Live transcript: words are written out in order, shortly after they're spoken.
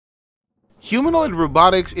Humanoid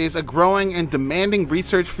robotics is a growing and demanding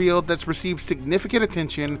research field that's received significant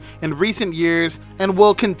attention in recent years and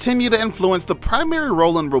will continue to influence the primary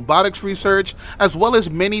role in robotics research as well as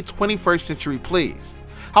many 21st century pleas.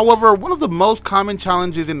 However, one of the most common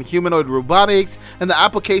challenges in humanoid robotics and the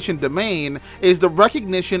application domain is the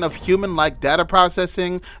recognition of human-like data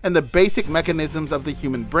processing and the basic mechanisms of the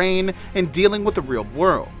human brain in dealing with the real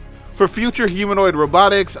world. For future humanoid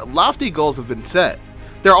robotics, lofty goals have been set.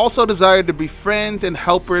 They're also desired to be friends and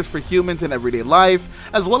helpers for humans in everyday life,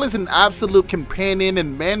 as well as an absolute companion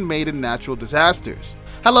in man-made and natural disasters.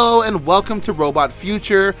 Hello and welcome to Robot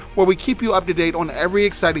Future, where we keep you up to date on every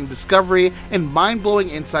exciting discovery and mind-blowing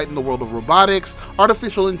insight in the world of robotics,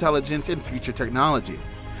 artificial intelligence, and future technology.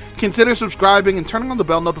 Consider subscribing and turning on the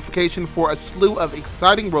bell notification for a slew of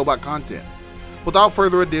exciting robot content. Without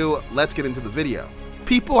further ado, let's get into the video.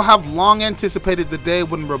 People have long anticipated the day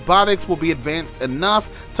when robotics will be advanced enough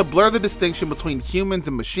to blur the distinction between humans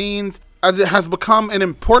and machines, as it has become an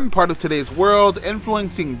important part of today's world,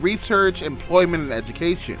 influencing research, employment, and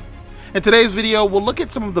education. In today's video, we'll look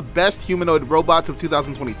at some of the best humanoid robots of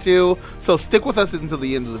 2022, so stick with us until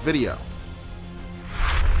the end of the video.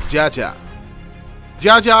 Jaja.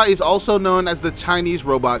 Jaja is also known as the Chinese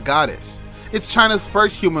robot goddess. It's China's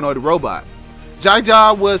first humanoid robot.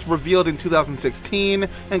 Jaja was revealed in 2016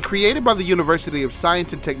 and created by the University of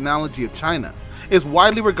Science and Technology of China. Is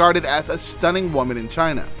widely regarded as a stunning woman in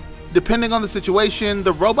China. Depending on the situation,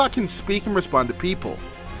 the robot can speak and respond to people.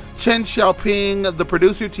 Chen Xiaoping, the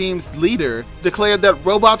producer team's leader, declared that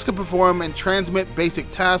robots could perform and transmit basic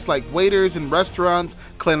tasks like waiters in restaurants,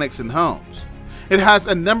 clinics, and homes. It has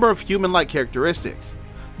a number of human-like characteristics.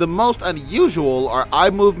 The most unusual are eye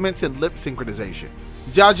movements and lip synchronization.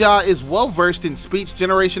 Jaja is well versed in speech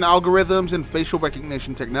generation algorithms and facial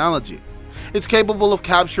recognition technology. It's capable of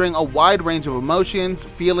capturing a wide range of emotions,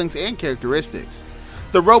 feelings, and characteristics.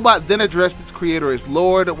 The robot then addressed its creator as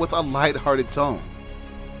Lord with a light-hearted tone.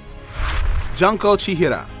 Junko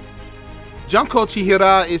Chihira. Junko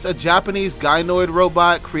Chihira is a Japanese gynoid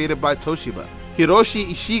robot created by Toshiba. Hiroshi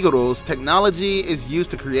Ishiguro's technology is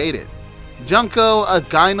used to create it. Junko, a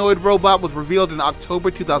gynoid robot, was revealed in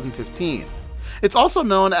October 2015. It's also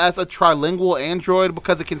known as a trilingual android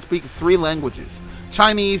because it can speak 3 languages: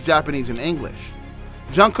 Chinese, Japanese, and English.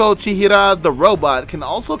 Junko Chihira, the robot, can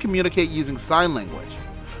also communicate using sign language.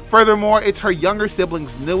 Furthermore, it's her younger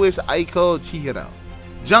sibling's newest Aiko Chihiro.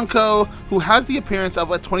 Junko, who has the appearance of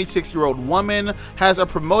a 26-year-old woman, has a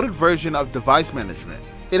promoted version of device management.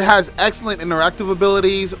 It has excellent interactive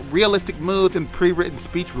abilities, realistic moods, and pre-written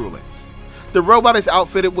speech rulings. The robot is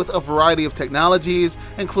outfitted with a variety of technologies,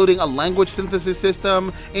 including a language synthesis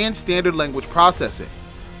system and standard language processing.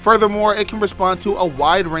 Furthermore, it can respond to a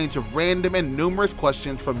wide range of random and numerous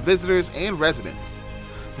questions from visitors and residents.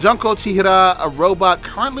 Junko Chihira, a robot,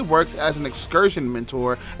 currently works as an excursion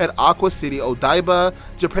mentor at Aqua City Odaiba,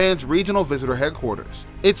 Japan's regional visitor headquarters.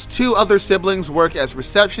 Its 2 other siblings work as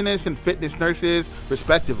receptionists and fitness nurses,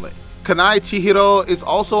 respectively. Kanai Chihiro is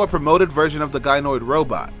also a promoted version of the gynoid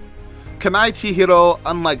robot. Kanai Chihiro,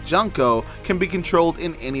 unlike Junko, can be controlled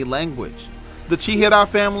in any language. The Chihira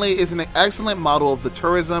family is an excellent model of the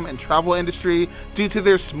tourism and travel industry due to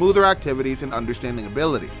their smoother activities and understanding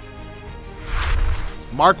abilities.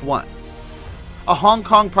 Markone. A Hong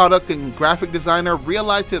Kong product and graphic designer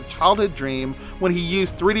realized his childhood dream when he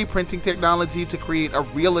used 3D printing technology to create a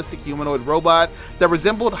realistic humanoid robot that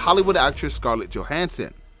resembled Hollywood actress Scarlett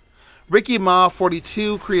Johansson. Ricky Ma,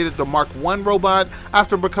 42, created the Markone robot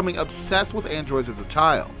after becoming obsessed with androids as a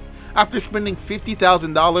child. After spending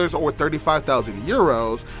 $50,000 or 35,000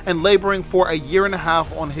 euros and laboring for a year and a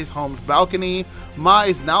half on his home's balcony, Ma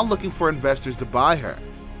is now looking for investors to buy her.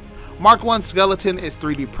 Markone's skeleton is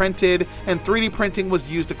 3D printed, and 3D printing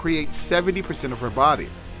was used to create 70% of her body.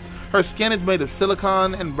 Her skin is made of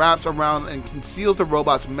silicone and wraps around and conceals the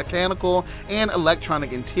robot's mechanical and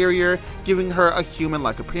electronic interior, giving her a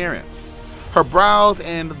human-like appearance. Her brows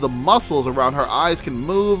and the muscles around her eyes can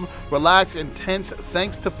move, relax, and tense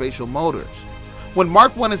thanks to facial motors. When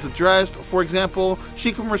Markone is addressed, for example,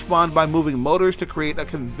 she can respond by moving motors to create a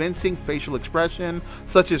convincing facial expression,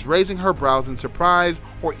 such as raising her brows in surprise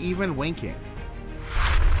or even winking.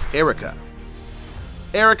 Erica.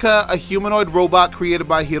 Erica, a humanoid robot created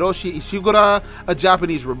by Hiroshi Ishiguro, a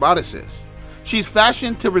Japanese roboticist. She's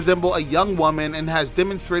fashioned to resemble a young woman and has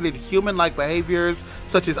demonstrated human-like behaviors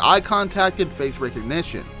such as eye contact and face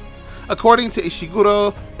recognition. According to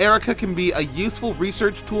Ishiguro, Erica can be a useful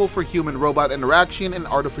research tool for human-robot interaction and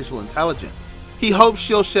artificial intelligence. He hopes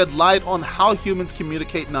she'll shed light on how humans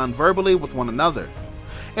communicate non-verbally with one another.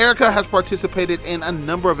 Erica has participated in a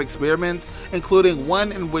number of experiments, including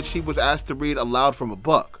one in which she was asked to read aloud from a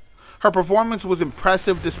book. Her performance was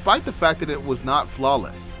impressive despite the fact that it was not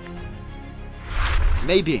flawless.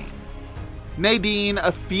 Nadine. Nadine,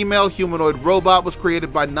 a female humanoid robot, was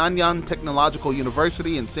created by Nanyang Technological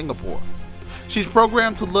University in Singapore. She's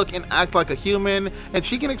programmed to look and act like a human, and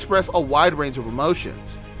she can express a wide range of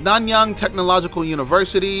emotions. Nanyang Technological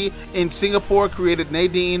University in Singapore created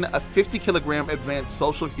Nadine, a 50-kilogram advanced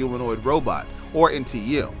social humanoid robot, or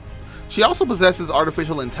NTU. She also possesses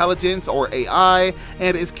artificial intelligence, or AI,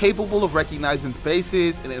 and is capable of recognizing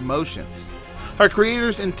faces and emotions. Her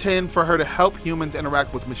creators intend for her to help humans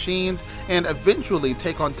interact with machines and eventually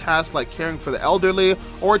take on tasks like caring for the elderly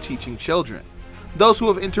or teaching children. Those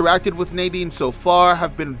who have interacted with Nadine so far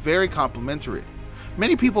have been very complimentary.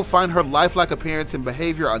 Many people find her lifelike appearance and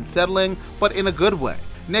behavior unsettling, but in a good way.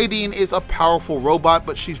 Nadine is a powerful robot,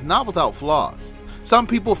 but she's not without flaws. Some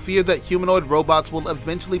people fear that humanoid robots will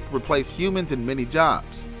eventually replace humans in many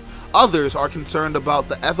jobs. Others are concerned about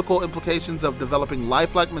the ethical implications of developing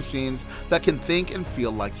lifelike machines that can think and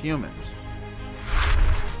feel like humans.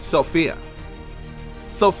 Sophia.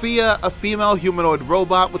 Sophia, a female humanoid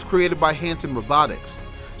robot, was created by Hanson Robotics.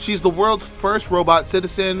 She's the world's first robot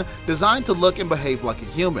citizen designed to look and behave like a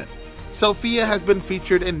human. Sophia has been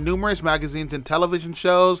featured in numerous magazines and television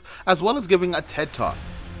shows, as well as giving a TED Talk.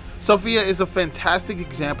 Sophia is a fantastic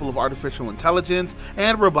example of artificial intelligence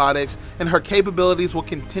and robotics, and her capabilities will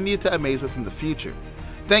continue to amaze us in the future.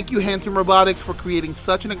 Thank you, Hanson Robotics, for creating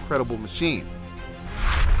such an incredible machine.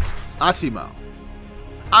 Asimo.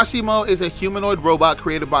 Asimo is a humanoid robot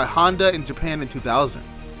created by Honda in Japan in 2000.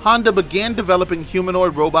 Honda began developing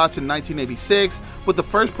humanoid robots in 1986, with the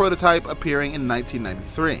first prototype appearing in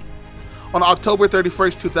 1993. On October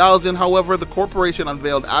 31, 2000, however, the corporation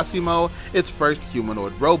unveiled Asimo, its first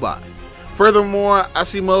humanoid robot. Furthermore,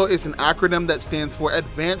 Asimo is an acronym that stands for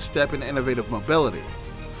Advanced Step in Innovative Mobility.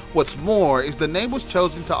 What's more is the name was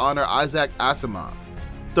chosen to honor Isaac Asimov.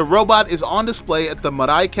 The robot is on display at the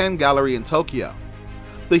Markone Gallery in Tokyo.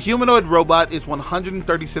 The humanoid robot is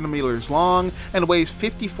 130 centimeters long and weighs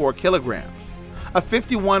 54 kilograms. A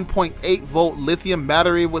 51.8-volt lithium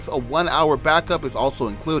battery with a 1-hour backup is also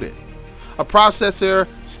included. A processor,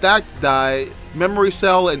 stacked die, memory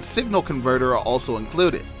cell, and signal converter are also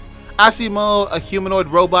included. Asimo, a humanoid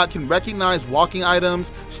robot, can recognize walking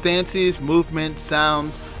items, stances, movements,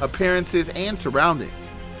 sounds, appearances, and surroundings.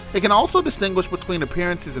 It can also distinguish between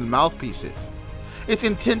appearances and mouthpieces. It's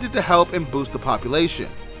intended to help and boost the population.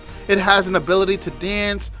 It has an ability to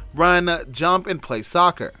dance, run, jump, and play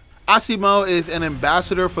soccer. Asimo is an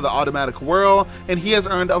ambassador for the automatic world, and he has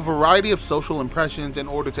earned a variety of social impressions in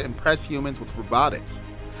order to impress humans with robotics.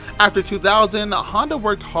 After 2000, Honda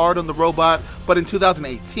worked hard on the robot, but in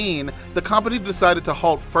 2018, the company decided to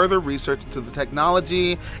halt further research into the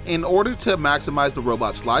technology in order to maximize the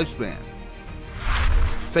robot's lifespan.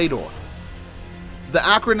 Fedor. The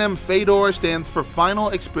acronym Fedor stands for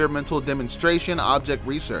Final Experimental Demonstration Object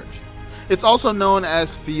Research. It's also known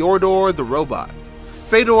as Fyodor the Robot.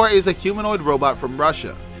 Fedor is a humanoid robot from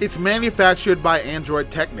Russia. It's manufactured by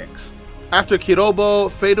Android Technics. After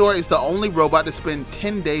Kirobo, Fedor is the only robot to spend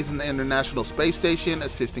 10 days in the International Space Station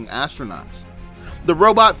assisting astronauts. The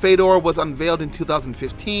robot Fedor was unveiled in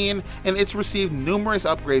 2015, and it's received numerous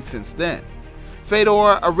upgrades since then.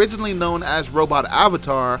 Fedor, originally known as Robot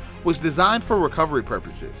Avatar, was designed for recovery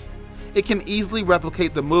purposes. It can easily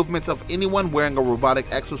replicate the movements of anyone wearing a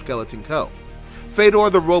robotic exoskeleton coat. Fedor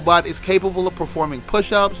the robot is capable of performing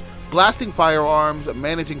push-ups, blasting firearms,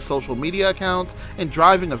 managing social media accounts, and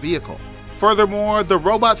driving a vehicle. Furthermore, the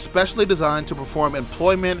robot's specially designed to perform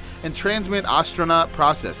employment and transmit astronaut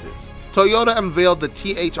processes. Toyota unveiled the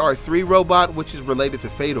THR-3 robot, which is related to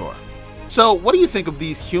Fedor. So, what do you think of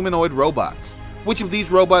these humanoid robots? Which of these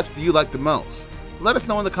robots do you like the most? Let us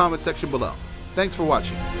know in the comment section below. Thanks for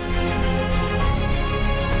watching.